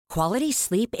Quality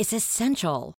sleep is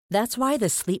essential. That's why the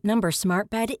Sleep Number Smart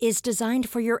Bed is designed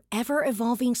for your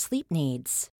ever-evolving sleep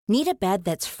needs. Need a bed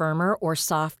that's firmer or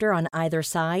softer on either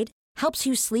side? Helps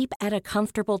you sleep at a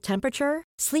comfortable temperature?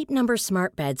 Sleep Number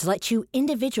Smart Beds let you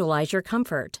individualize your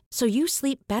comfort, so you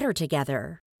sleep better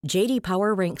together. JD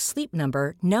Power ranks Sleep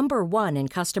Number #1 in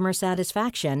customer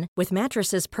satisfaction with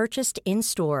mattresses purchased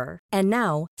in-store. And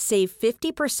now, save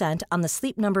 50% on the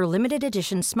Sleep Number Limited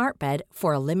Edition Smart Bed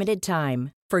for a limited time.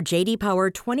 For JD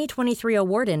Power 2023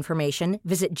 award information,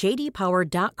 visit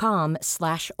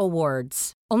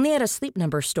jdpower.com/awards. Only at a Sleep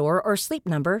Number store or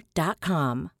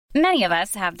sleepnumber.com. Many of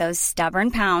us have those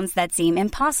stubborn pounds that seem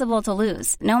impossible to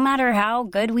lose, no matter how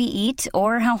good we eat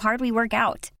or how hard we work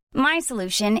out. My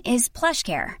solution is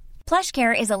PlushCare.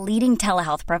 PlushCare is a leading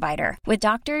telehealth provider with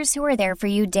doctors who are there for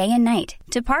you day and night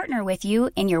to partner with you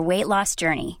in your weight loss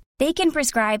journey. They can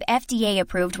prescribe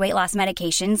FDA-approved weight loss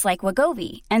medications like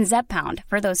Wegovy and Zepbound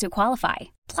for those who qualify.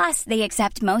 Plus, they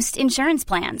accept most insurance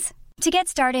plans. To get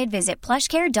started, visit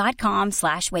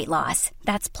plushcare.com/weightloss.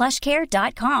 That's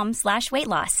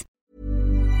plushcare.com/weightloss.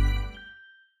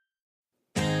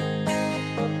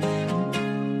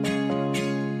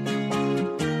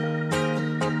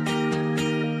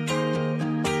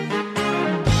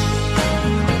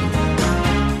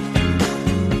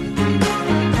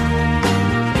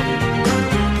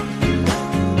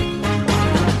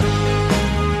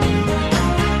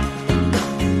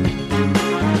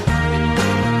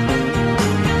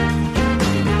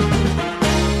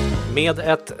 Med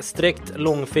ett sträckt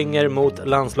långfinger mot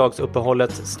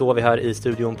landslagsuppehållet står vi här i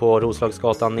studion på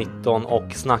Roslagsgatan 19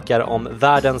 och snackar om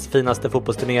världens finaste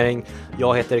fotbollsturnering.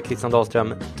 Jag heter Christian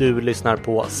Dahlström, du lyssnar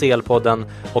på CL-podden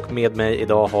och med mig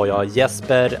idag har jag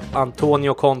Jesper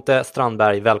Antonio Conte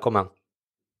Strandberg. Välkommen.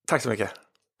 Tack så mycket.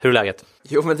 Hur är läget?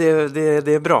 Jo, men det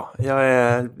är bra. Jag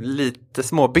är lite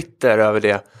småbitter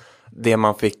över det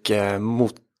man fick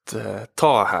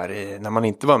motta här när man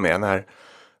inte var med, när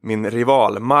min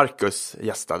rival Marcus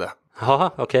gästade.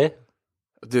 Ja, okej.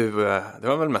 Det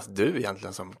var väl mest du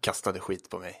egentligen som kastade skit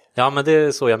på mig. Ja, men det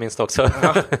är så jag minns det också.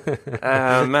 Ja.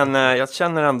 Men jag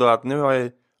känner ändå att nu har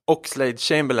ju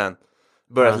Oxlade-Chamberlain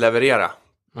börjat leverera.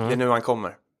 Det är nu han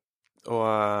kommer. Och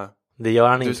det gör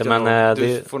han inte, men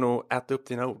du får nog äta upp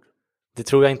dina ord. Det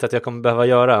tror jag inte att jag kommer behöva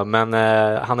göra, men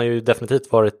han har ju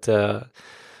definitivt varit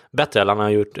bättre, eller han har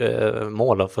gjort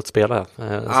mål och fått spela.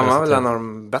 Han var väl en av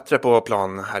de bättre på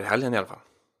plan här i helgen i alla fall.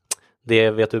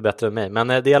 Det vet du bättre än mig. Men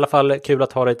det är i alla fall kul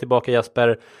att ha dig tillbaka,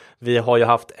 Jesper. Vi har ju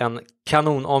haft en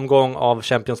kanonomgång av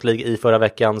Champions League i förra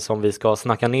veckan som vi ska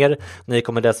snacka ner. Ni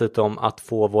kommer dessutom att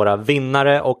få våra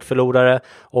vinnare och förlorare.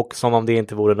 Och som om det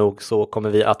inte vore nog så kommer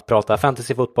vi att prata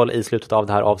fantasyfotboll i slutet av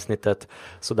det här avsnittet.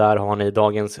 Så där har ni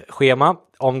dagens schema.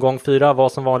 Omgång 4 var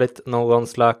som vanligt någon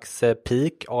slags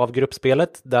peak av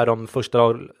gruppspelet där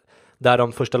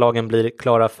de första lagen blir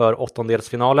klara för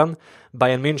åttondelsfinalen.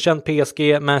 Bayern München,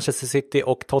 PSG, Manchester City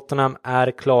och Tottenham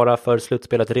är klara för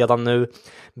slutspelet redan nu.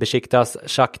 Besiktas,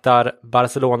 Shakhtar,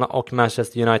 Barcelona och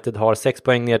Manchester United har 6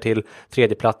 poäng ner till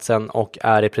tredjeplatsen och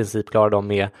är i princip klara de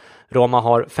med. Roma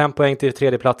har 5 poäng till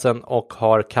tredjeplatsen och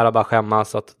har Karabach hemma,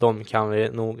 så att de kan vi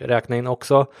nog räkna in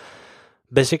också.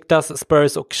 Besiktas,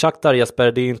 Spurs och Shakhtar,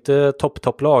 Jesper, det är inte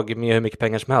topplag med hur mycket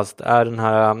pengar som helst. Är den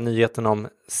här nyheten om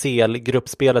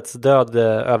CL-gruppspelets död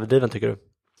överdriven, tycker du?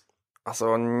 Alltså,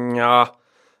 ja,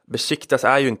 Besiktas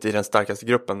är ju inte i den starkaste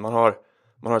gruppen. Man har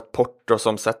ett Porto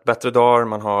som sett bättre dagar.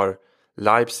 Man har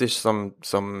Leipzig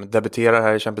som debuterar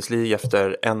här i Champions League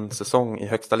efter en säsong i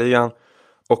högsta ligan.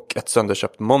 Och ett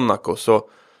sönderköpt Monaco.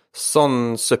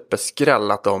 Sån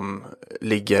superskräll att de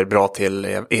ligger bra till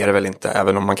är det väl inte,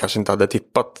 även om man kanske inte hade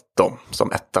tippat dem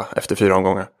som etta efter 4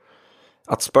 omgångar.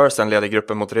 Att Spursen leder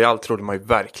gruppen mot Real trodde man ju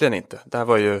verkligen inte. Där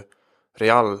var ju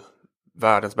Real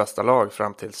världens bästa lag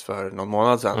fram tills för någon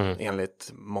månad sedan,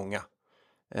 enligt många.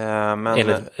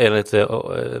 Enligt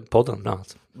podden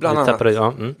bland annat.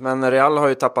 Men Real har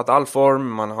ju tappat all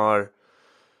form. Man har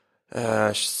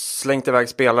slängt iväg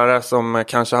spelare som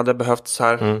kanske hade behövts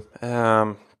här.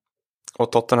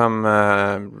 Och Tottenham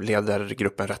leder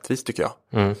gruppen rättvist, tycker jag.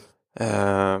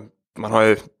 Man har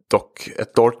ju dock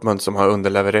ett Dortmund som har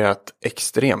underlevererat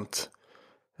extremt.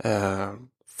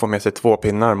 Får med sig 2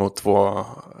 pinnar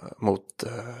mot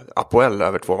Apoel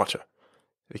över 2 matcher.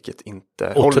 Vilket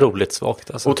inte... Otroligt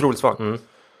svagt. Alltså. Otroligt svagt.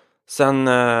 Sen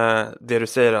det du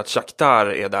säger att Shakhtar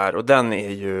är där. Och den är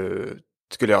ju,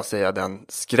 skulle jag säga, den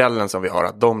skrällen som vi har.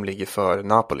 Att de ligger för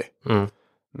Napoli.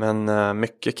 Men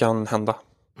mycket kan hända.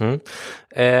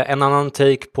 En annan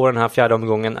take på den här fjärde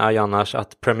omgången är ju annars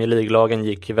att Premier League-lagen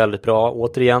gick väldigt bra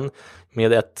återigen.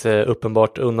 med ett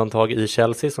uppenbart undantag i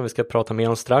Chelsea som vi ska prata mer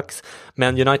om strax.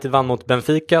 Men United vann mot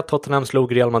Benfica, Tottenham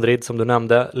slog Real Madrid som du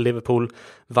nämnde, Liverpool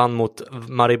vann mot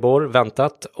Maribor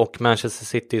väntat och Manchester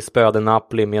City spöade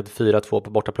Napoli med 4-2 på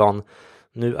bortaplan.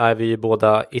 Nu är vi ju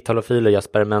båda italofiler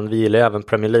Jesper, men vi gillar även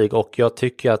Premier League och jag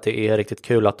tycker att det är riktigt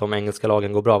kul att de engelska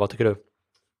lagen går bra. Vad tycker du?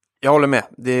 Jag håller med.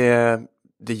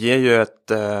 Det ger ju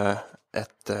ett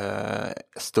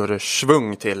större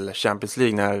svung till Champions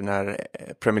League när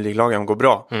Premier League-lagen går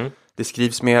bra. Det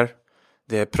skrivs mer,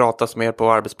 det pratas mer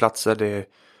på arbetsplatser,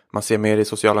 man ser mer i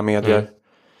sociala medier.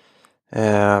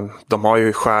 De har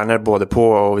ju stjärnor både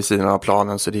på och vid sidan av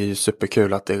planen, så det är ju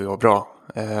superkul att det går bra.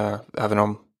 Även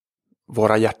om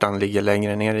våra hjärtan ligger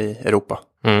längre ner i Europa.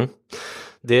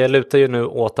 Det lutar ju nu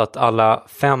åt att alla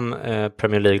 5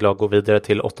 Premier League-lag går vidare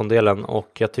till åttondelen och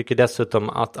jag tycker dessutom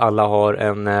att alla har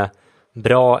en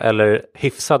bra eller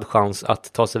hyfsad chans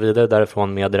att ta sig vidare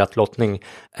därifrån med rätt lottning.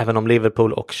 Även om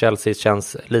Liverpool och Chelsea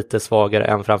känns lite svagare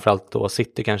än framförallt då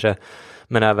City kanske.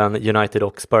 Men även United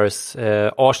och Spurs.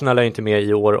 Arsenal är inte med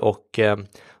i år och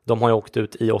de har ju åkt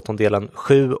ut i åttondelen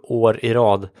 7 år i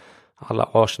rad. Alla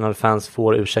Arsenal-fans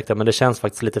får ursäkta, men det känns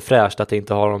faktiskt lite fräscht att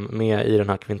inte ha dem med i den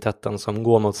här kvintetten som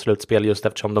går mot slutspel just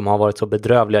eftersom de har varit så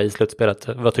bedrövliga i slutspelet.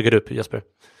 Vad tycker du, Jesper?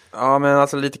 Ja, men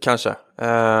alltså lite kanske.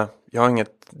 Jag har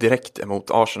inget direkt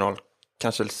emot Arsenal.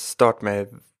 Kanske stört mig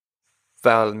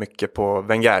väl mycket på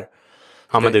Wenger.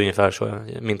 Ja, men det är ungefär så,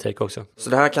 min take också. Så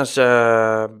det här kanske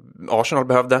Arsenal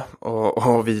behövde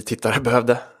och vi tittare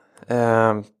behövde.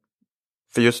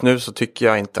 För just nu så tycker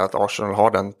jag inte att Arsenal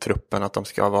har den truppen att de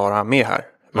ska vara med här.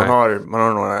 Man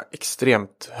har några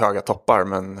extremt höga toppar,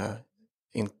 men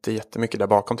inte jättemycket där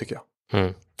bakom tycker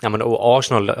jag. Ja, men och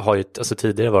Arsenal har ju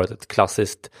tidigare varit ett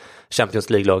klassiskt Champions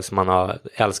League-lag som man har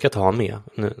älskat att ha med.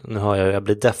 Nu har jag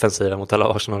blivit defensiv mot alla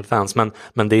Arsenal-fans,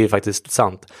 men det är ju faktiskt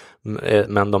sant.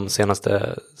 Men de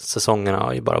senaste säsongerna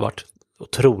har ju bara varit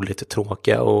otroligt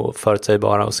tråkiga och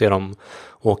förutsägbara och se dem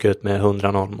åka ut med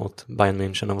 100-0 mot Bayern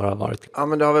München och vad det har varit. Ja,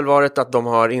 men det har väl varit att de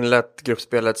har inlett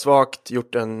gruppspelet svagt,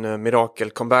 gjort en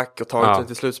mirakel-comeback och tagit sig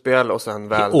till slutspel och sen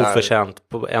väl oförtjänt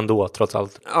ändå trots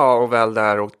allt. Ja, och väl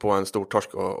där åkt på en stor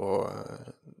torsk och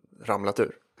ramlat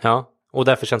ur. Ja, och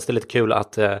därför känns det lite kul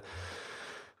att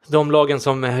de lagen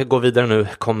som går vidare nu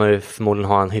kommer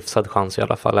förmodligen ha en hyfsad chans i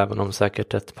alla fall, även om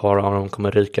säkert ett par av dem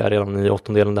kommer ryka redan i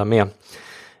åttondelen där med.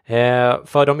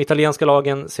 För de italienska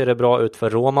lagen ser det bra ut för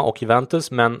Roma och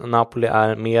Juventus, men Napoli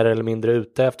är mer eller mindre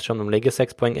ute eftersom de ligger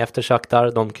 6 poäng efter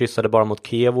Shakhtar. De kryssade bara mot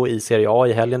Chievo i Serie A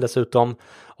i helgen dessutom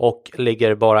och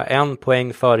ligger bara 1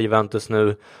 poäng för Juventus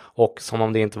nu, och som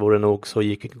om det inte vore nog så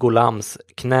gick Golams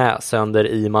knä sönder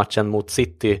i matchen mot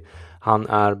City. Han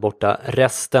är borta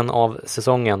resten av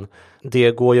säsongen.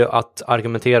 Det går ju att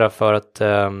argumentera för att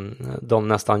de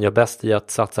nästan gör bäst i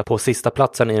att satsa på sista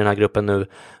platsen i den här gruppen nu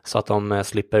så att de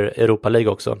slipper Europa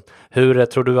League också. Hur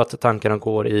tror du att tankarna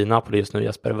går i Napoli just nu,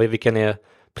 Jesper? Vilken är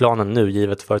planen nu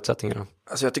givet förutsättningarna?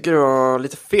 Alltså jag tycker du har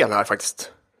lite fel här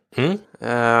faktiskt.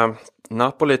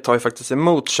 Napoli tar ju faktiskt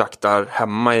emot Shakhtar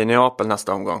hemma i Neapel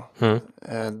nästa omgång.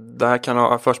 Där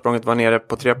kan försprånget vara nere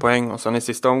på 3 poäng och sen i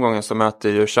sista omgången så möter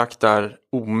ju Shakhtar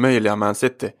omöjliga Man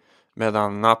City.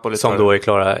 Medan Napoli som då är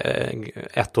klara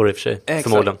 1 år i och för sig,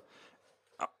 förmodligen.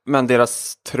 Men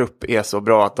deras trupp är så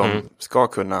bra att de ska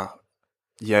kunna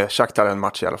ge Shakhtar en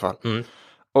match i alla fall.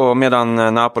 Och medan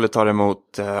Napoli tar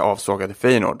emot avsågade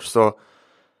Feyenoord, så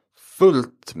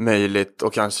fullt möjligt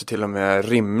och kanske till och med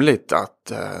rimligt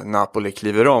att Napoli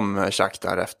kliver om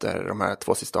Shakhtar efter de här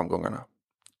 2 sista omgångarna.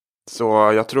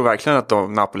 Så jag tror verkligen att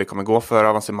Napoli kommer gå för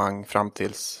avancemang fram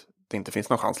tills det inte finns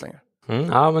någon chans längre.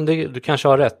 Ja, men du kanske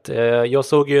har rätt. Jag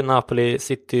såg ju Napoli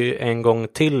City en gång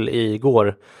till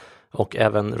igår och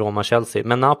även Roma-Chelsea.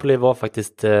 Men Napoli var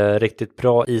faktiskt riktigt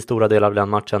bra i stora delar av den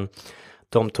matchen.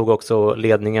 De tog också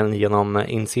ledningen genom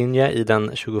Insigne i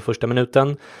den 21:a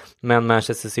minuten. Men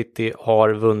Manchester City har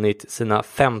vunnit sina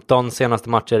 15 senaste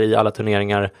matcher i alla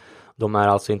turneringar. De är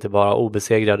alltså inte bara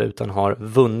obesegrade utan har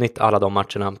vunnit alla de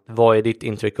matcherna. Vad är ditt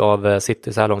intryck av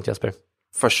City så här långt, Jesper?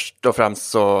 Först och främst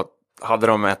så hade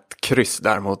de ett kryss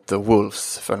där mot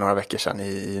Wolves för några veckor sedan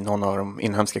i någon av de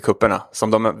inhemska kupperna.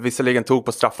 Som de visserligen tog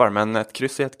på straffar, men ett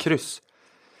kryss är ett kryss.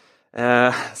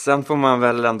 Sen får man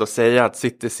väl ändå säga att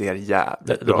City ser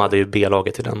jävligt bra. De hade ju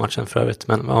B-laget i den matchen för övrigt,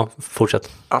 men ja, fortsätt.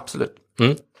 Absolut.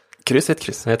 Kryss är ett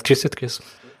kryss. Ett kryss är ett kryss.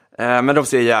 Men de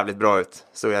ser jävligt bra ut,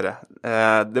 så är det.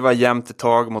 Det var jämnt ett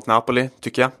tag mot Napoli,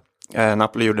 tycker jag.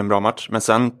 Napoli gjorde en bra match, men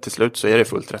sen till slut så är det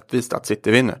fullt rättvist att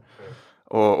City vinner.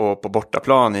 Och på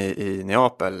bortaplan i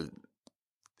Neapel,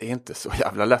 det är inte så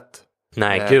jävla lätt.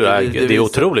 Nej, gud, det är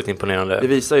otroligt imponerande. Det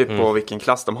visar ju på vilken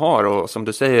klass de har, och som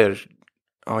du säger,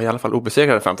 i alla fall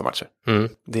obesegrade 15 matcher.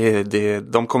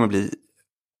 De kommer bli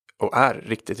och är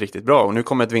riktigt, riktigt bra. Och nu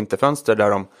kommer ett vinterfönster där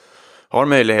de har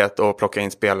möjlighet att plocka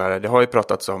in spelare. Det har ju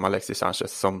pratats om Alexis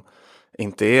Sanchez som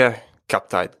inte är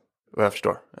cup-tied, vad jag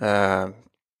förstår.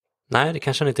 Nej, det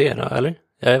kanske han inte är då, eller?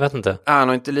 Jag vet inte. Han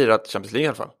har inte lirat Champions League i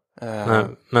alla fall. Nej,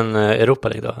 men Europa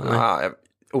League då? Nej. Jag är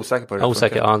osäker på det.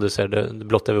 Osäker, ja, du ser det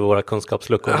blottar över våra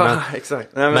kunskapsluckor. Ja, exakt.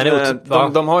 Nej,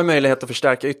 de har ju möjlighet att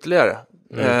förstärka ytterligare.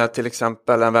 Till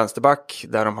exempel en vänsterback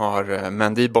där de har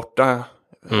Mendy borta.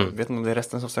 Vet inte om det är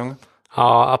resten av säsongen.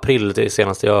 Ja, april det är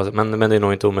senaste men det är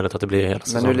nog inte omöjligt att det blir hela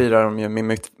säsongen. Men nu lirar de ju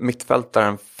med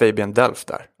mittfältaren Fabian Delph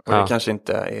där. Och det kanske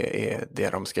inte är det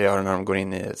de ska göra när de går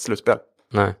in i ett slutspel.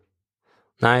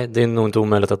 Nej, det är nog inte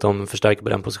omöjligt att de förstärker på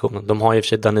den positionen. De har ju i och för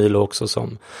sig Danilo också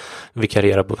som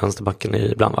vikarierar på vänsterbacken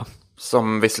ibland, va?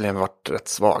 Som visserligen varit rätt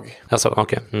svag. Alltså,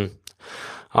 okej.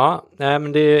 Ja,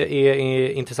 men det är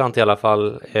intressant i alla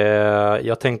fall.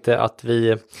 Jag tänkte att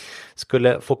vi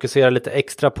skulle fokusera lite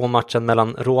extra på matchen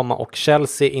mellan Roma och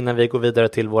Chelsea innan vi går vidare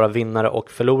till våra vinnare och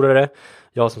förlorare.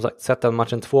 Jag har som sagt sett den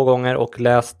matchen 2 gånger och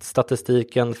läst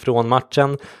statistiken från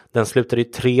matchen. Den slutade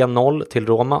i 3-0 till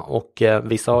Roma och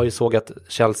vissa har ju sågat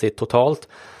Chelsea totalt.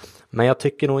 Men jag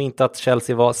tycker nog inte att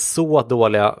Chelsea var så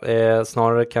dåliga.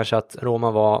 Snarare kanske att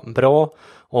Roma var bra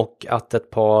och att ett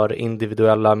par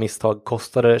individuella misstag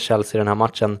kostade Chelsea den här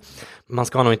matchen. Man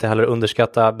ska nog inte heller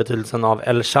underskatta betydelsen av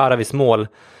El Shaarawis mål,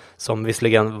 som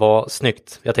visserligen var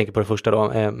snyggt. Jag tänker på det första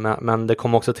då. Men det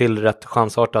kom också till rätt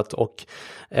chansartat och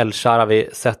El Shaarawy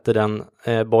sätter den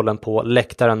bollen på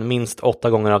läktaren minst 8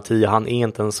 gånger av 10. Han är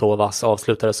inte en så vass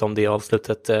avslutare som det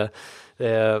avslutet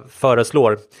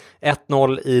föreslår.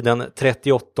 1-0 i den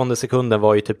 38:e sekunden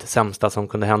var ju typ det sämsta som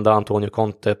kunde hända Antonio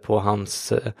Conte på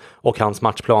hans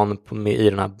matchplan i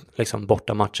den här liksom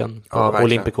borta matchen på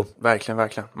Olympico.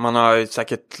 Verkligen. Man har ju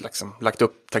säkert liksom lagt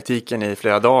upp taktiken i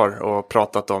flera dagar och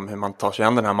pratat om hur man tar sig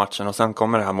an den här matchen och sen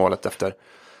kommer det här målet efter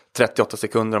 38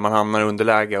 sekunder och man hamnar i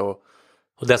underläge och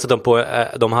dessutom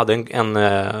de hade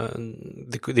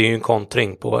det är ju en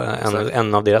kontring på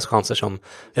en av deras chanser som,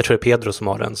 jag tror det är Pedro som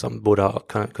har den, som borde ha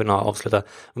kunnat avsluta.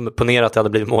 Ponera att det hade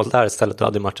blivit mål där istället, då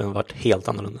hade matchen varit helt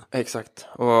annorlunda. Exakt,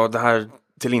 och det här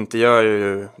till inte gör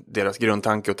ju deras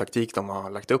grundtanke och taktik de har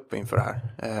lagt upp inför det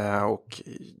här. Och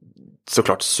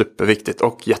såklart superviktigt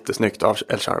och jättesnyggt av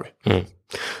El Shaarawy.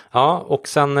 Ja, och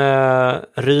sen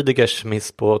Rüdigers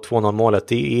miss på 2-0 målet,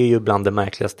 det är ju bland det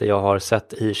märkligaste jag har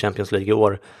sett i Champions League i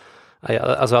år.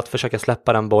 Alltså att försöka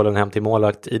släppa den bollen hem till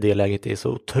målvakt i det läget är så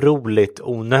otroligt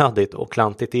onödigt och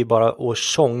klantigt. Det är bara att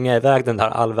tjonga iväg den där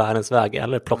all världens väg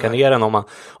eller plocka ner den om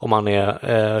man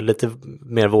är lite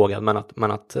mer vågad,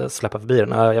 men att släppa förbi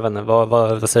den. Jag vet inte,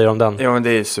 vad säger du om den? Ja, men det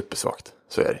är supersvagt,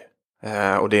 så är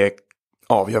det. Och det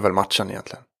avgör väl matchen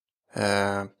egentligen.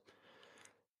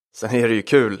 Sen är det ju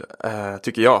kul,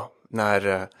 tycker jag,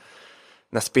 när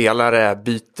spelare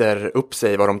byter upp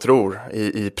sig vad de tror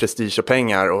i prestige och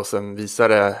pengar och sen visar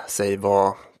det sig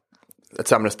vara ett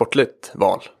sämre sportligt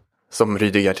val. Som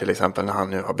Rüdiger till exempel, när han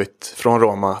nu har bytt från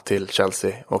Roma till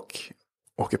Chelsea och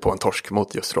åker på en torsk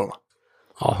mot just Roma.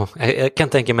 Ja, jag kan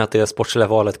tänka mig att det sportsliga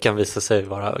valet kan visa sig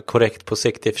vara korrekt på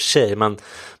sikt i och för sig, men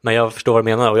jag förstår vad du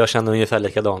menar och jag känner ungefär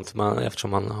likadant.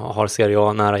 Eftersom man har Serie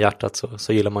A nära hjärtat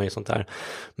så gillar man ju sånt här.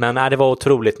 Men det var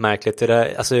otroligt märkligt.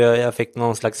 Alltså jag fick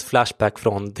någon slags flashback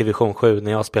från division 7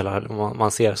 när jag spelar.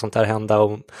 Man ser sånt här hända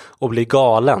och blir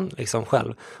galen liksom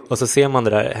själv. Och så ser man det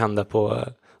där hända på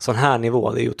sån här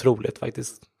nivå. Det är otroligt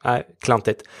faktiskt.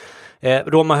 Klantigt.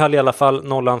 Roma höll i alla fall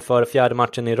nollan för 4:e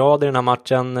matchen i rad i den här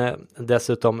matchen.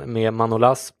 Dessutom med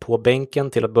Manolas på bänken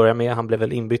till att börja med. Han blev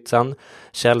väl inbytt sen.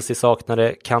 Chelsea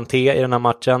saknade Kanté i den här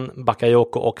matchen.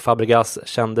 Bakayoko och Fabregas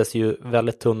kändes ju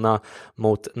väldigt tunna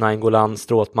mot Nainggolan,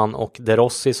 Strootman och De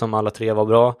Rossi som alla tre var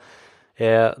bra.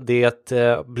 Det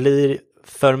blir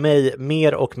för mig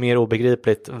mer och mer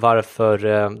obegripligt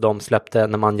varför de släppte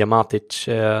Nemanja Matic.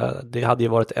 Det hade ju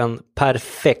varit en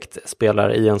perfekt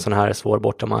spelare i en sån här svår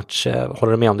bortamatch.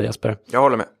 Håller du med om det, Jesper? Jag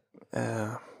håller med.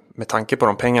 Med tanke på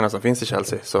de pengarna som finns i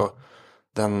Chelsea, så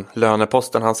den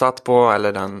löneposten han satt på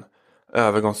eller den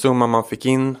övergångssumman man fick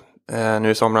in nu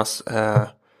i somras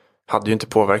hade ju inte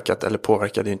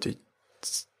påverkade ju inte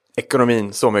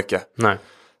ekonomin så mycket. Nej.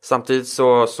 Samtidigt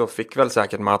så fick väl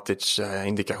säkert Matic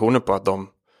indikationer på att de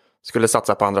skulle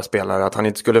satsa på andra spelare, att han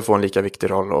inte skulle få en lika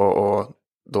viktig roll och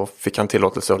då fick han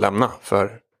tillåtelse att lämna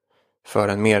för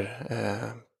en mer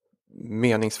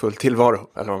meningsfull tillvaro,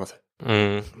 eller vad man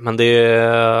säger. Men det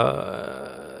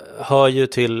hör ju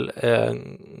till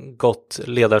gott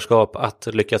ledarskap att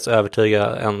lyckas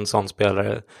övertyga en sån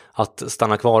spelare att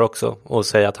stanna kvar också och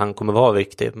säga att han kommer vara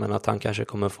viktig, men att han kanske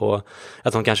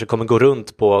kommer gå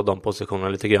runt på de positionerna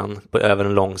lite grann över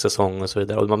en lång säsong och så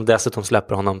vidare. Och man dessutom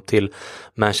släpper honom till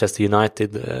Manchester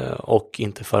United och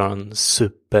inte för en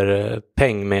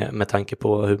superpeng med tanke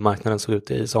på hur marknaden såg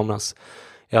ut i somras.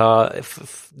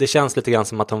 Det känns lite grann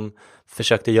som att de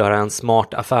försökte göra en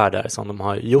smart affär där, som de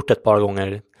har gjort ett par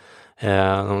gånger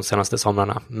de senaste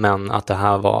somrarna, men att det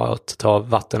här var att ta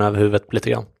vatten över huvudet lite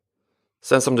grann.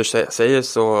 Sen som du säger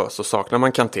så saknar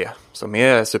man Kanté, som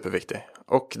är superviktig.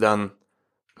 Och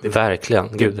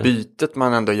verkligen, det bytet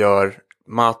man ändå gör,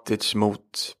 Matic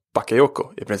mot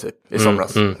Bakayoko i princip i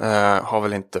somras, har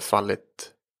väl inte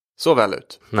fallit så väl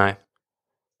ut.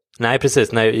 Nej,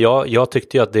 precis. Nej, jag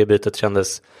tyckte ju att det bytet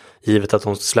kändes, givet att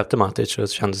hon släppte Matic, så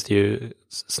kändes det ju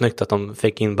snyggt att de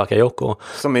fick in Bakayoko.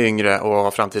 Som är yngre och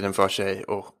har framtiden för sig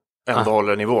och ändå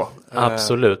håller nivå.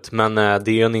 Absolut, men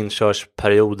det är en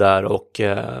inkörsperiod där och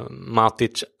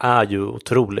Matic är ju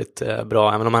otroligt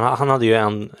bra. Även om han hade ju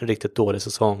en riktigt dålig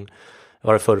säsong,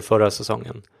 var det förra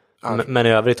säsongen. Men i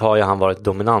övrigt har ju han varit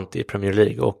dominant i Premier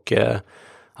League och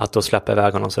att då släppa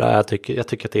iväg honom sådär, jag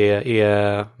tycker att det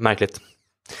är märkligt.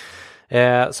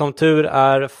 Som tur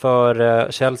är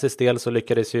för Chelseas del så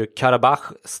lyckades ju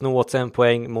Karabach sno åt sig en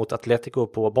poäng mot Atletico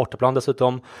på bortaplan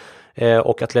dessutom.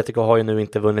 Och Atletico har ju nu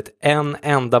inte vunnit en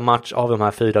enda match av de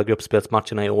här 4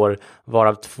 gruppspelsmatcherna i år,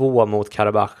 varav 2 mot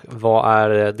Karabach. Vad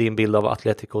är din bild av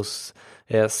Atleticos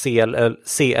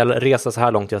CL-resa så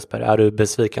här långt, Jesper? Är du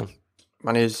besviken?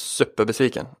 Man är ju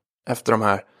superbesviken efter de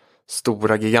här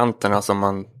stora giganterna som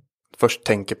man först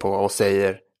tänker på och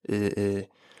säger i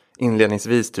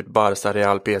inledningsvis, typ Barca,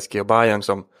 Real, PSG och Bayern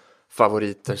som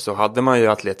favoriter, så hade man ju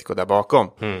Atletico där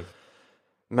bakom.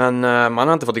 Men man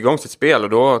har inte fått igång sitt spel, och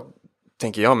då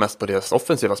tänker jag mest på deras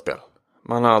offensiva spel.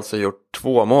 Man har alltså gjort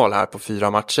 2 mål här på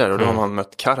 4 matcher och då har man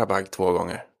mött Karabag 2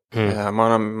 gånger.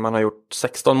 Man har gjort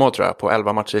 16 mål tror jag på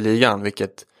 11 matcher i ligan,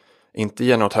 vilket inte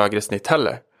ger något högre snitt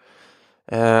heller.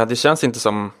 Det känns inte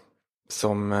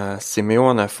som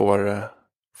Simeone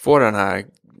får den här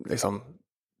liksom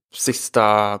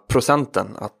sista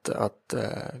procenten att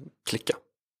klicka.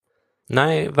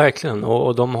 Nej, verkligen.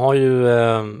 Och de har ju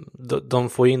de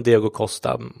får in Diego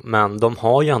Costa, men de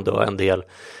har ju ändå en del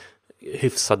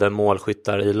hyfsade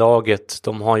målskyttar i laget.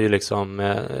 De har ju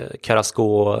liksom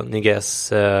Carrasco,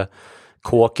 Niguez,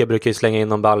 Kåke brukar ju slänga in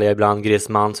någon balja ibland,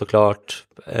 Griezmann såklart.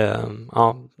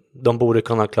 De borde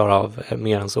kunna klara av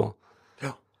mer än så. Ja,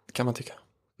 det kan man tycka.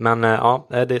 Men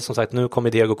det är som sagt, nu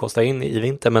kommer Diego Costa in i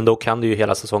vinter, men då kan det ju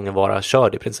hela säsongen vara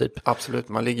körd i princip. Absolut,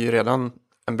 man ligger ju redan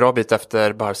en bra bit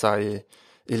efter Barca i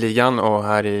ligan, och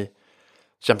här i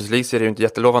Champions League ser det ju inte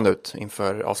jättelovande ut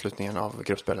inför avslutningen av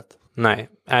gruppspelet. Nej,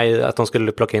 att de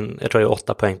skulle plocka in, jag tror det är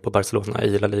 8 poäng på Barcelona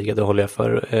i La Liga, det håller jag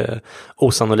för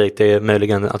osannolikt. Det är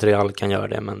möjligen att Real kan göra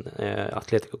det, men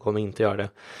Atletico kommer inte göra det.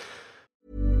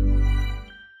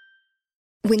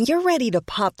 When you're ready to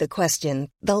pop the question,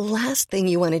 the last thing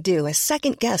you want to do is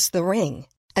second guess the ring.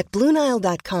 At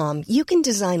BlueNile.com, you can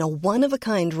design a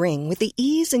one-of-a-kind ring with the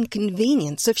ease and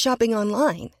convenience of shopping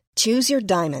online. Choose your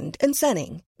diamond and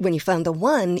setting. When you find the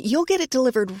one, you'll get it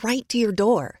delivered right to your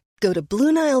door. Go to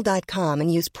BlueNile.com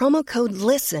and use promo code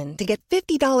LISTEN to get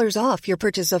 $50 off your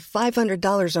purchase of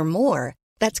 $500 or more.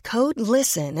 That's code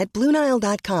LISTEN at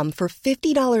BlueNile.com for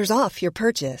 $50 off your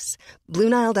purchase.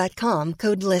 BlueNile.com,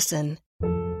 code LISTEN.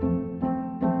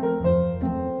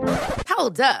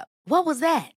 Hold up. What was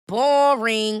that?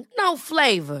 Boring. No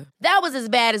flavor. That was as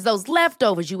bad as those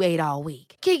leftovers you ate all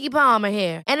week. Keke Palmer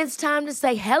here, and it's time to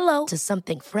say hello to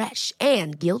something fresh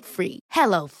and guilt-free.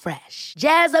 Hello Fresh.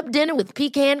 Jazz up dinner with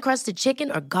pecan-crusted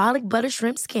chicken or garlic butter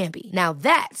shrimp scampi. Now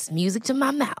that's music to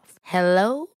my mouth.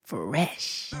 Hello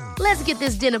Fresh. Let's get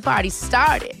this dinner party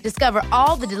started. Discover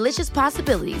all the delicious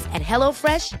possibilities at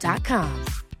hellofresh.com.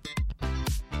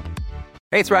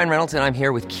 Hey, it's Ryan Reynolds, and I'm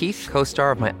here with Keith,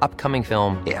 co-star of my upcoming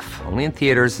film, If, only in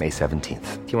theaters May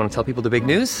 17th. Do you want to tell people the big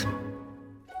news?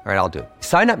 All right, I'll do it.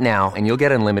 Sign up now and you'll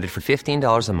get unlimited for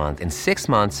 $15 a month and 6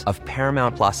 months of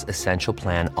Paramount Plus Essential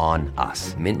Plan on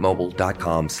us.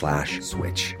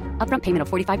 MintMobile.com/switch. Upfront payment of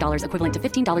 $45 equivalent to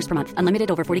 $15 per month. Unlimited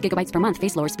over 40 gigabytes per month.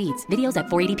 Face lower speeds. Videos at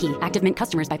 480p. Active Mint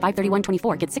customers by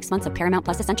 531.24 get 6 months of Paramount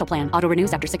Plus Essential Plan. Auto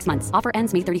renews after 6 months. Offer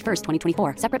ends May 31st,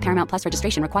 2024. Separate Paramount Plus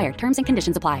registration required. Terms and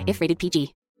conditions apply if rated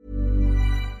PG.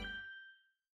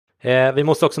 Vi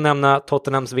måste också nämna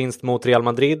Tottenhams vinst mot Real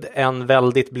Madrid. En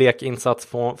väldigt blek insats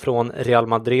från Real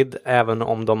Madrid, även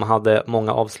om de hade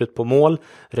många avslut på mål.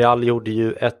 Real gjorde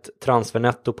ju ett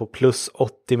transfernetto på plus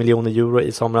 80 miljoner euro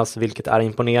i somras, vilket är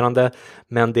imponerande.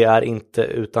 Men det är inte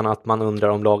utan att man undrar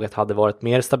om laget hade varit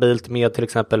mer stabilt med till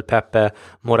exempel Pepe,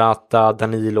 Morata,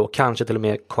 Danilo och kanske till och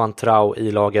med Contrao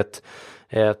i laget.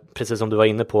 Precis som du var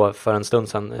inne på för en stund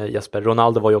sedan, Jesper.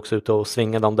 Ronaldo var ju också ute och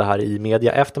svingade om det här i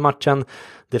media efter matchen.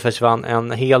 Det försvann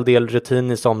en hel del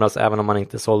rutin i somras, även om man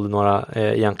inte sålde några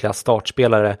egentliga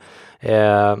startspelare.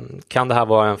 Kan det här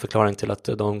vara en förklaring till att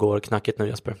de går knackigt nu,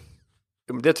 Jesper?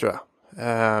 Det tror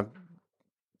jag.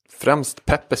 Främst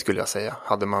Pepe skulle jag säga.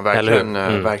 Hade man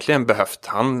verkligen behövt.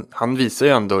 Han visar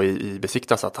ju ändå i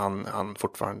Besiktas att han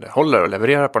fortfarande håller och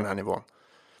levererar på den här nivån.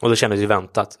 Och det kändes ju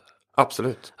väntat.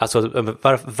 Absolut. Alltså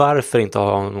varför inte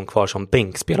ha honom kvar som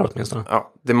bänkspelare åtminstone?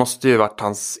 Ja, det måste ju varit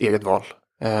hans eget val.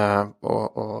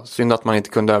 Och synd att man inte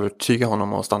kunde övertyga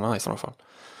honom att stanna i sådana fall.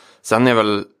 Sen är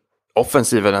väl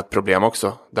offensiven ett problem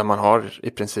också. Där man har i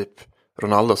princip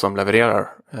Ronaldo som levererar.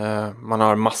 Man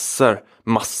har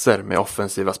massor med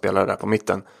offensiva spelare där på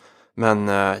mitten. Men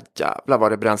jävlar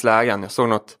vad det bränns lägen. Jag såg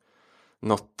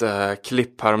något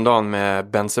klipp häromdagen med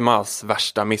Benzemas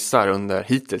värsta missar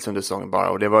hittills under säsongen bara.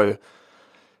 Och det var ju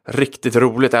riktigt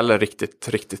roligt eller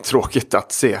riktigt tråkigt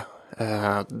att se.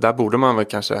 Där borde man väl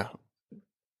kanske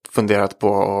funderat på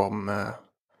om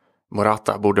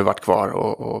Morata borde varit kvar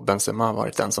och Benzema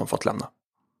varit den som fått lämna.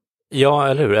 Ja,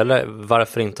 eller hur? Eller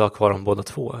varför inte ha kvar dem båda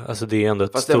två? Alltså det är ändå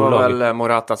ett storlag. Fast det var väl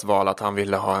Moratas val att han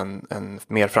ville ha en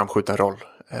mer framskjuten roll,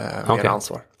 mer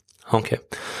ansvar. Okej.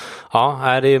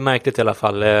 Ja, det är märkligt i alla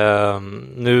fall.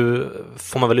 Nu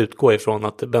får man väl utgå ifrån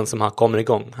att Benzema kommer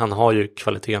igång. Han har ju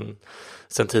kvaliteten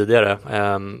sen tidigare.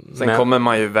 Sen kommer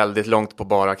man ju väldigt långt på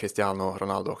bara Cristiano och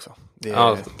Ronaldo också.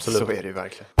 Ja, absolut. Så är det ju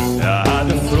verkligen. Jag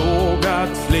hade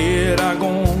frågat flera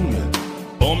gånger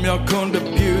om jag kunde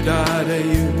bjuda dig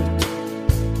ut.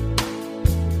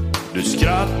 Du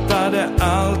skrattade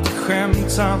allt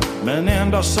skämtsamt, men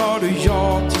ändå sa du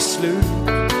ja till slut.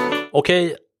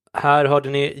 Okej. Här hörde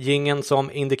ni jingeln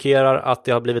som indikerar att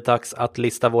det har blivit dags att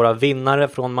lista våra vinnare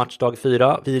från matchdag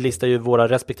 4. Vi listar ju våra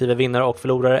respektive vinnare och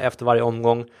förlorare efter varje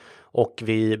omgång. Och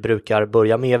vi brukar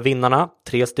börja med vinnarna,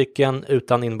 3 stycken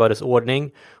utan inbördes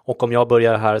ordning. Och om jag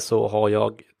börjar här så har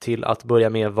jag till att börja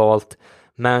med valt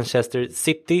Manchester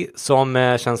City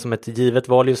som känns som ett givet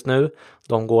val just nu.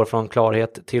 De går från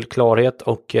klarhet till klarhet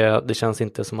och det känns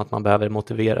inte som att man behöver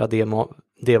motivera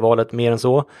det valet mer än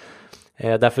så.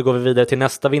 Därför går vi vidare till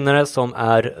nästa vinnare som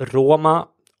är Roma.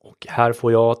 Och här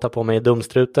får jag ta på mig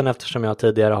dumstruten eftersom jag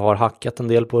tidigare har hackat en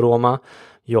del på Roma.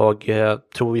 Jag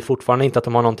tror ju fortfarande inte att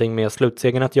de har någonting med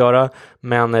slutsegern att göra.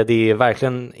 Men det är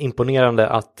verkligen imponerande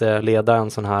att leda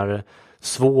en sån här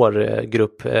svår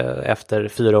grupp efter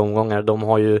 4 omgångar. De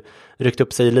har ju ryckt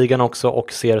upp sig i ligan också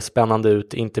och ser spännande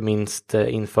ut, inte minst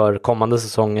inför kommande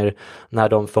säsonger när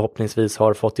de förhoppningsvis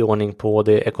har fått i ordning på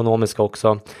det ekonomiska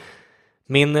också.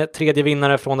 Min tredje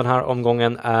vinnare från den här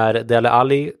omgången är Dele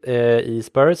Alli i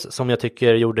Spurs som jag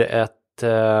tycker gjorde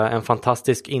en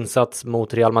fantastisk insats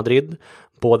mot Real Madrid.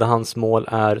 Båda hans mål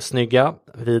är snygga.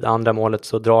 Vid andra målet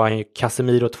så drar han ju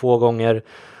Casemiro 2 gånger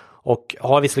och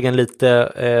har visserligen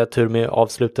lite tur med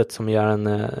avslutet som gör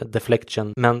en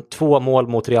deflection. Men 2 mål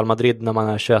mot Real Madrid när man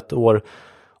är 21 år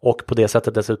och på det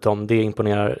sättet dessutom, det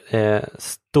imponerar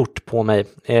stort på mig.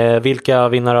 Vilka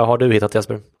vinnare har du hittat,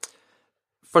 Jesper?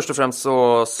 Först och främst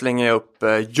så slänger jag upp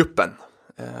Juppen.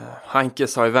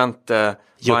 Heinkes har ju vänt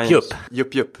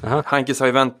Heinkes har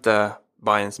ju vänt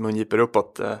Bayerns mungiper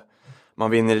uppåt.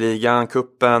 Man vinner ligan,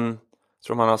 kuppen.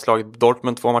 Tror man har slagit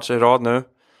Dortmund 2 matcher i rad nu.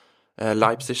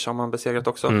 Leipzig har man besegrat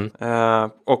också.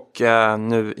 Och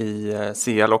nu i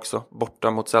CL också.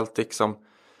 Borta mot Celtic som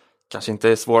kanske inte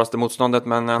är svåraste motståndet.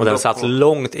 Men och den satt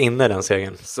långt inne den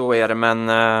serien. Så är det, men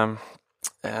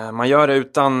man gör det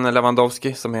utan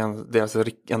Lewandowski som är deras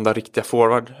enda riktiga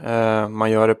forward.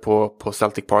 Man gör det på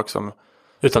Celtic Park som...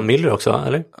 Utan Miller också,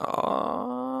 eller?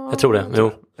 Ja, jag tror det.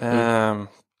 Jo.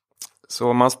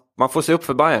 Så man får se upp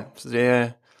för Bayern. Så det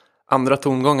är andra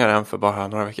tongångar än för bara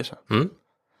några veckor sedan.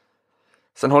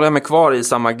 Sen håller jag mig kvar i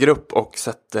samma grupp och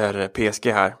sätter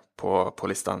PSG här på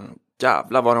listan.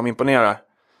 Jävlar vad de imponerar.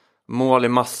 Mål i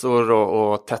massor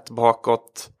och tätt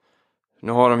bakåt.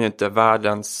 Nu har de ju inte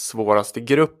världens svåraste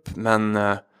grupp, men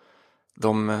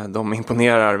de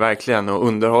imponerar verkligen och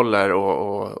underhåller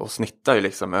och snittar ju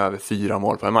liksom över 4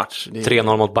 mål per match.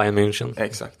 3-0 mot Bayern München.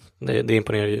 Exakt. Det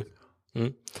imponerar ju.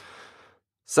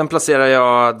 Sen placerar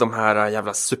jag de här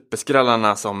jävla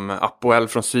superskrällarna som Apoel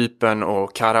från Cypern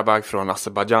och Karabag från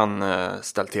Azerbaijan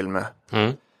ställt till med.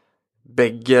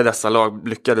 bägge dessa lag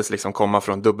lyckades liksom komma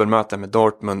från dubbelmöten med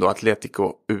Dortmund och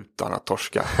Atletico utan att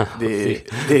torska. Det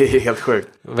är helt sjukt.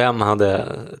 Vem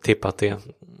hade tippat det?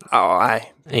 Ja,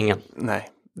 nej. Ingen. Nej.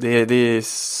 Det är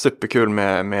superkul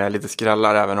med lite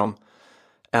skrällar, även om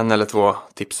 1 eller 2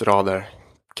 tipsrader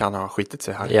kan ha skitit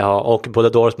sig här. Ja, och både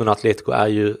Dortmund och Atletico är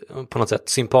ju på något sätt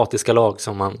sympatiska lag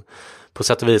som man på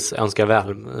sätt och vis önskar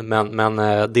väl. Men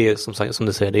det är som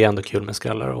du säger, det är ändå kul med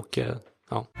skrällar och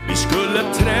ja. Vi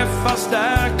skulle träffas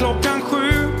där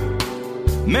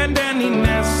 7:00, men den är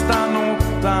nästan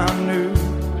 8 nu.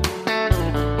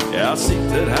 Jag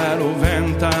sitter här och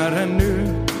väntar ännu,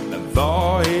 men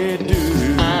vad är du?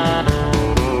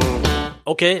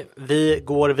 Okej, vi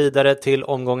går vidare till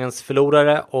omgångens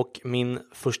förlorare och min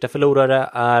första förlorare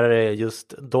är just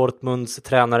Dortmunds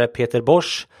tränare Peter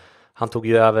Bosz. Han tog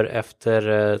ju över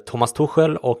efter Thomas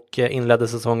Tuchel och inledde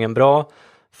säsongen bra.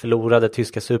 Förlorade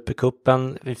tyska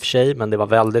supercupen i och för sig, men det var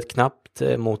väldigt knappt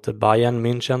mot Bayern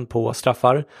München på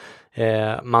straffar.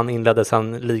 Man inledde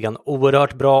sedan ligan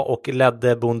oerhört bra och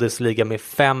ledde Bundesliga med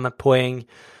 5 poäng.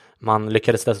 Man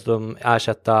lyckades dessutom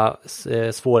ersätta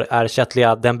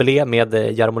svårersättliga Dembélé med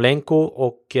Jarmolenko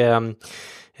och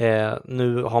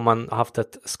nu har man haft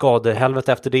ett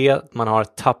skadehelvete efter det. Man har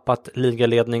tappat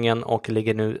ligaledningen och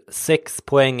ligger nu 6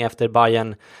 poäng efter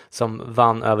Bayern som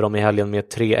vann över dem i helgen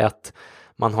med 3-1.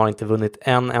 Man har inte vunnit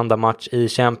en enda match i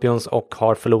Champions och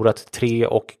har förlorat 3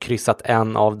 och kryssat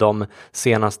 1 av de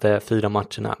senaste 4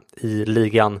 matcherna i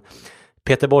ligan.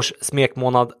 Peter Bosz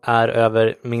smekmånad är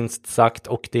över minst sagt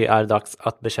och det är dags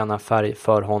att bekänna färg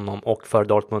för honom och för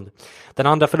Dortmund. Den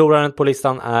andra förloraren på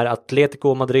listan är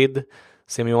Atletico Madrid.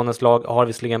 Simeones lag har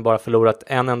visserligen bara förlorat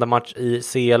en enda match i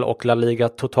CL och La Liga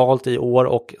totalt i år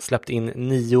och släppt in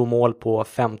 9 mål på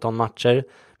 15 matcher,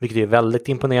 vilket är väldigt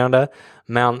imponerande.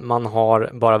 Men man har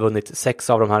bara vunnit 6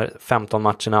 av de här 15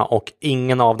 matcherna och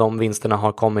ingen av de vinsterna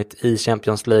har kommit i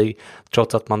Champions League,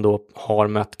 trots att man då har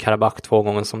mött Karabach 2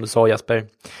 gånger som du sa, Jesper.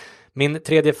 Min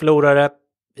tredje förlorare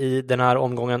i den här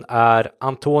omgången är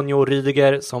Antonio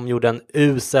Rüdiger som gjorde en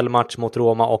usel match mot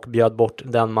Roma och bjöd bort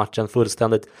den matchen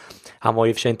fullständigt. Han var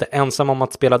ju för sig inte ensam om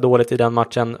att spela dåligt i den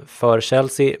matchen för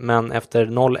Chelsea, men efter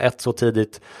 0-1 så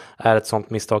tidigt är ett sånt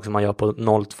misstag som man gör på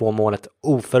 0-2 målet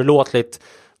oförlåtligt.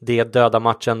 Det döda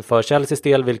matchen för Chelseas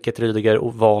del, vilket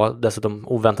Rüdiger var dessutom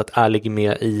oväntat ärlig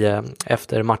med i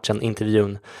efter matchen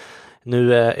intervjun.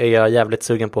 Nu är jag jävligt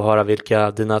sugen på att höra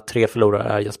vilka dina 3 förlorare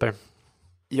är, Jesper.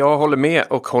 Jag håller med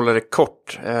och håller det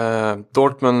kort.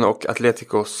 Dortmund och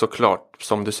Atletico såklart,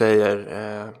 som du säger,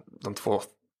 de 2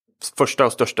 första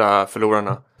och största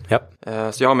förlorarna. Ja.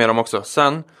 Så jag har med dem också.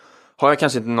 Sen har jag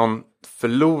kanske inte någon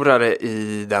förlorare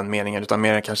i den meningen, utan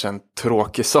mer kanske en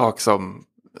tråkig sak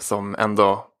som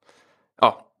ändå,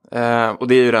 ja, och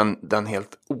det är ju den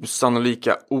helt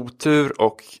osannolika otur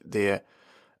och det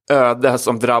öde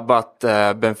som drabbat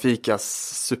Benficas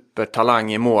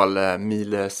supertalang i mål,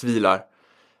 Mile Svilar.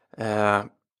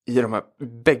 I de här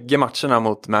bägge matcherna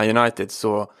mot Man United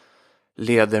så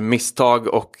leder misstag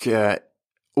och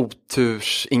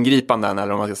otursingripanden, eller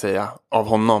vad man ska säga, av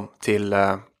honom till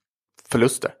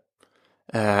förluster.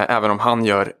 Även om han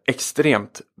gör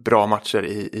extremt bra matcher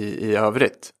i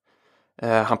övrigt.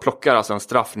 Han plockar alltså en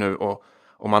straff nu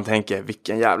och man tänker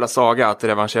vilken jävla saga att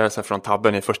revanschera sig från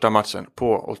tabben i första matchen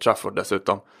på Old Trafford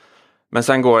dessutom. Men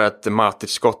sen går ett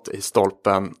Matic-skott i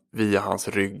stolpen via hans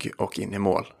rygg och in i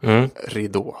mål.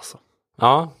 Ridå alltså.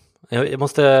 Ja, jag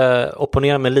måste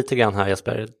opponera mig lite grann här,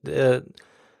 Jesper.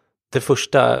 Det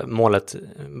första målet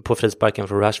på frisparken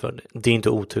från Rashford, det är inte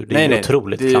otur, det är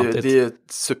otroligt klantigt. Det är ett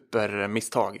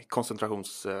supermisstag,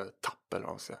 koncentrationstapp eller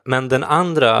vad man ska säga. Men den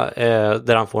andra,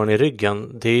 där han får den i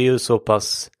ryggen, det är ju så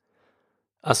pass,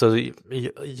 alltså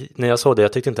när jag såg det,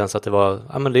 jag tyckte inte ens att det var,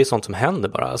 ja men det är sånt som händer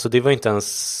bara, alltså det var inte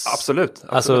ens. Absolut.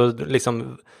 Alltså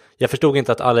liksom, jag förstod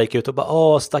inte att alla gick ut och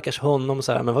bara, stackars honom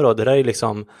så här, men vadå, det där är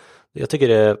liksom, jag tycker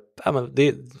det, ja men det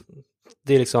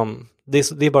är liksom,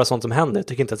 det är bara sånt som händer. Jag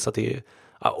tycker inte ens att det är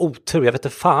otur. Jag vet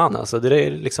inte fan alltså. Det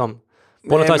är liksom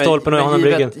bollen tar i stolpen och jag har honom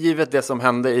ryggen. Givet det som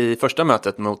hände i första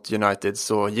mötet mot United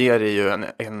så ger det ju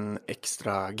en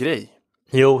extra grej.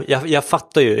 Jo, jag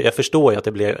fattar ju. Jag förstår ju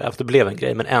att det blev en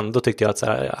grej. Men ändå tyckte jag att så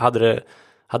här,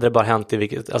 hade det bara hänt i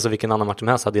vilken annan match som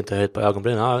helst hade jag inte höjt på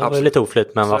ögonbrynen. Ja, det var lite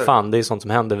oflytt, men vad fan, det är sånt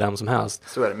som händer vem som helst.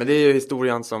 Så är det. Men det är ju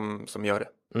historien som gör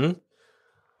det. Mm.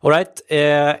 All right,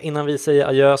 innan vi säger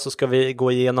adjö så ska vi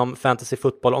gå igenom fantasy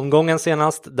fotboll-omgången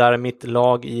senast, där mitt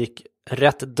lag gick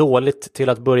rätt dåligt till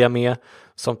att börja med.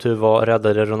 Som tur var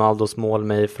räddade Ronaldos mål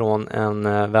mig från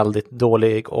en väldigt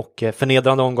dålig och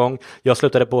förnedrande omgång. Jag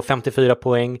slutade på 54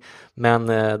 poäng, men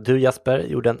du Jesper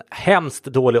gjorde en hemskt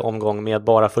dålig omgång med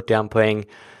bara 41 poäng.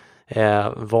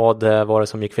 Vad var det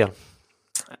som gick fel?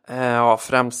 Ja,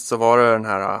 främst så var det den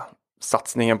här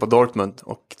satsningen på Dortmund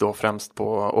och då främst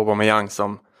på Aubameyang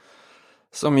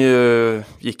som ju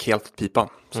gick helt åt pipan.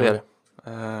 Så är det.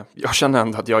 Jag känner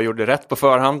ändå att jag gjorde rätt på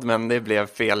förhand, men det blev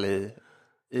fel i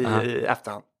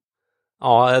efterhand.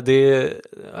 Ja,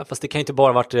 fast det kan ju inte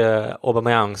bara varit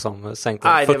Aubameyang som sänkte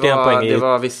 41 poäng. Det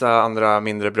var vissa andra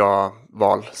mindre bra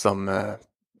val som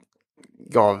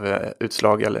gav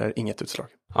utslag eller inget utslag.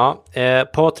 Ja,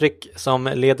 Patrik som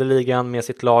leder ligan med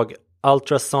sitt lag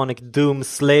Ultrasonic Doom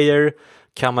Slayer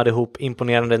kammade ihop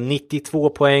imponerande 92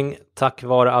 poäng tack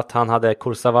vare att han hade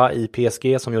Kurzawa i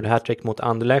PSG som gjorde hattrick mot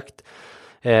Anderlecht.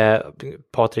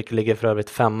 Patrik ligger för övrigt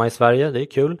 5 i Sverige, det är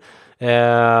kul.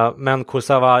 Men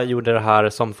Kurzawa gjorde det här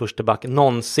som första back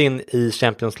någonsin i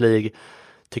Champions League.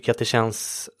 Tycker att det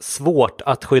känns svårt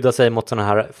att skydda sig mot sådana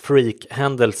här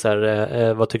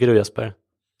freak-händelser. Vad tycker du, Jesper?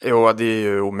 Jo, det är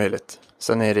ju omöjligt.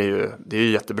 Sen är det är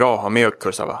ju jättebra att ha med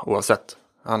Kurzawa oavsett.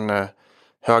 Han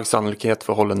hög sannolikhet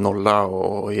för att hålla nolla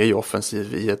och är ju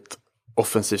offensiv i ett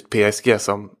offensivt PSG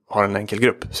som har en enkel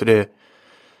grupp. Så det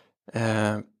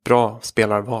är bra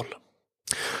spelarval.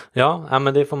 Ja,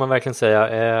 men det får man verkligen säga.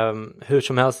 Hur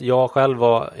som helst, jag själv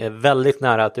var väldigt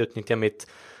nära att utnyttja mitt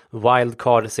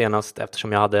wildcard senast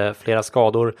eftersom jag hade flera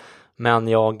skador. Men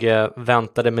jag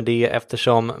väntade med det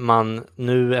eftersom man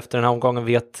nu efter den här omgången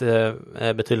vet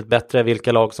betydligt bättre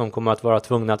vilka lag som kommer att vara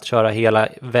tvungna att köra hela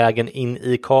vägen in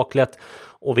i kaklet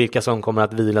och vilka som kommer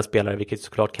att vila spelare, vilket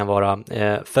såklart kan vara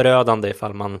förödande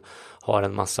ifall man har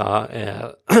en massa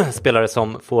spelare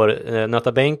som får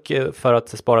nöta bänk för att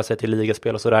spara sig till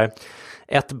ligaspel och sådär.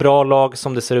 Ett bra lag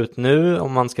som det ser ut nu,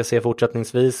 om man ska se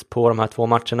fortsättningsvis på de här 2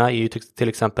 matcherna, är ju till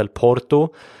exempel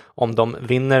Porto. Om de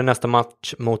vinner nästa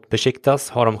match mot Besiktas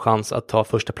har de chans att ta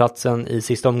första platsen i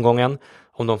sista omgången.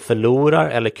 Om de förlorar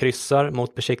eller kryssar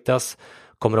mot Besiktas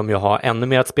kommer de ju ha ännu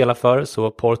mer att spela för.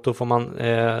 Så Porto får man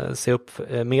se upp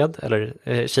med eller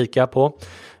kika på.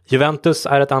 Juventus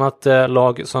är ett annat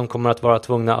lag som kommer att vara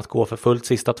tvungna att gå för fullt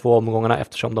sista 2 omgångarna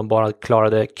eftersom de bara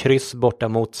klarade kryss borta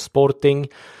mot Sporting.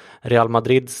 Real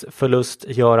Madrids förlust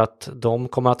gör att de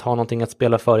kommer att ha någonting att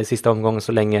spela för i sista omgången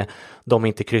så länge de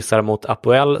inte kryssar mot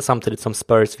Apoel samtidigt som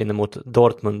Spurs vinner mot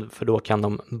Dortmund, för då kan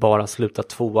de bara sluta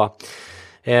 2.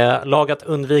 Lag att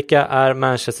undvika är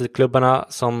Manchester-klubbarna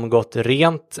som gått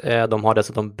rent. De har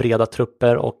dessutom breda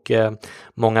trupper och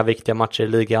många viktiga matcher i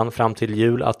ligan fram till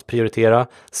jul att prioritera.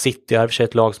 City är för sig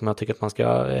ett lag som jag tycker att man ska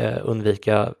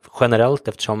undvika generellt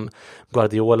eftersom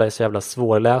Guardiola är så jävla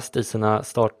svårläst i sina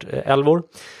startelvor.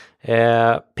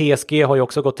 PSG har ju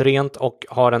också gått rent och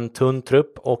har en tunn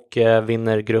trupp och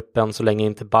vinner gruppen så länge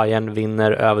inte Bayern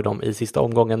vinner över dem i sista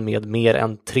omgången med mer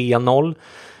än 3-0.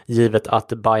 Givet att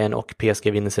Bayern och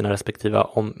PSG vinner sina respektiva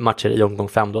matcher i omgång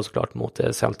 5 då såklart mot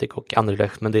Celtic och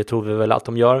Anderlecht, men det tror vi väl att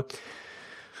de gör.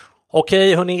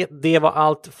 Okej hörni, det var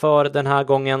allt för den här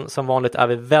gången. Som vanligt är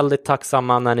vi väldigt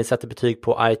tacksamma när ni sätter betyg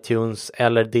på iTunes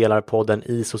eller delar podden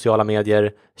i sociala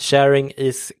medier. Sharing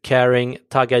is caring.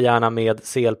 Tagga gärna med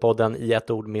CL-podden i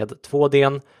ett ord med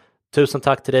 2D. Tusen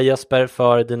tack till dig Jesper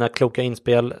för dina kloka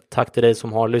inspel. Tack till dig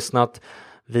som har lyssnat.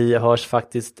 Vi hörs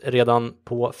faktiskt redan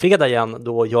på fredag igen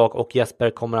då jag och Jesper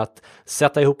kommer att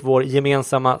sätta ihop vår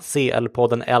gemensamma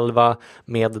CL-podden 11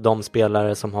 med de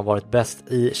spelare som har varit bäst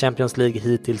i Champions League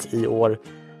hittills i år.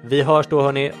 Vi hörs då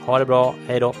hörni, ha det bra,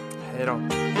 hej då! Hej då!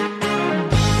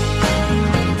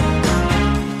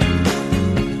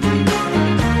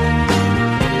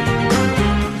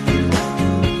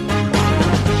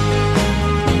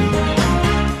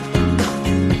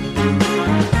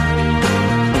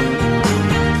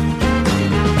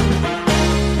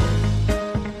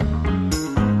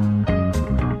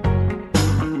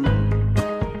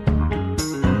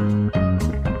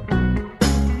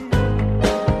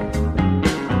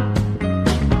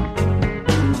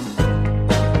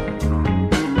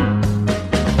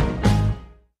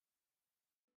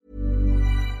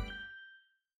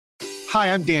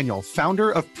 Hi, I'm Daniel,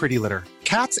 founder of Pretty Litter.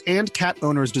 Cats and cat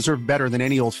owners deserve better than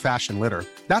any old-fashioned litter.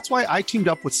 That's why I teamed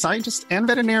up with scientists and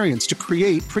veterinarians to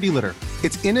create Pretty Litter.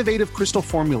 Its innovative crystal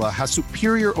formula has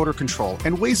superior odor control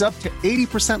and weighs up to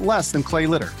 80% less than clay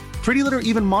litter. Pretty Litter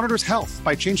even monitors health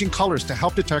by changing colors to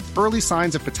help detect early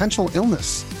signs of potential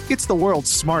illness. It's the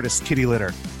world's smartest kitty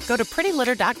litter. Go to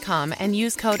prettylitter.com and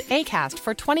use code ACAST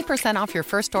for 20% off your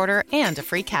first order and a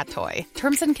free cat toy.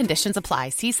 Terms and conditions apply.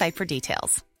 See site for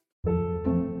details.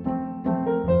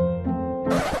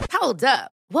 Hold up.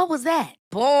 What was that?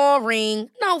 Boring.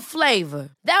 No flavor.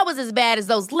 That was as bad as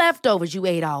those leftovers you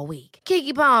ate all week.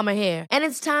 Keke Palmer here, and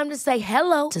it's time to say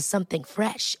hello to something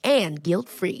fresh and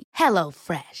guilt-free. Hello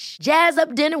Fresh. Jazz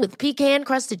up dinner with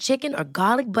pecan-crusted chicken or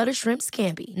garlic butter shrimp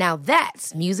scampi. Now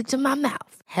that's music to my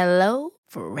mouth. Hello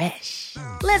Fresh.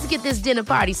 Let's get this dinner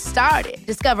party started.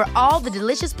 Discover all the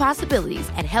delicious possibilities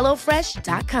at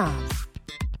hellofresh.com.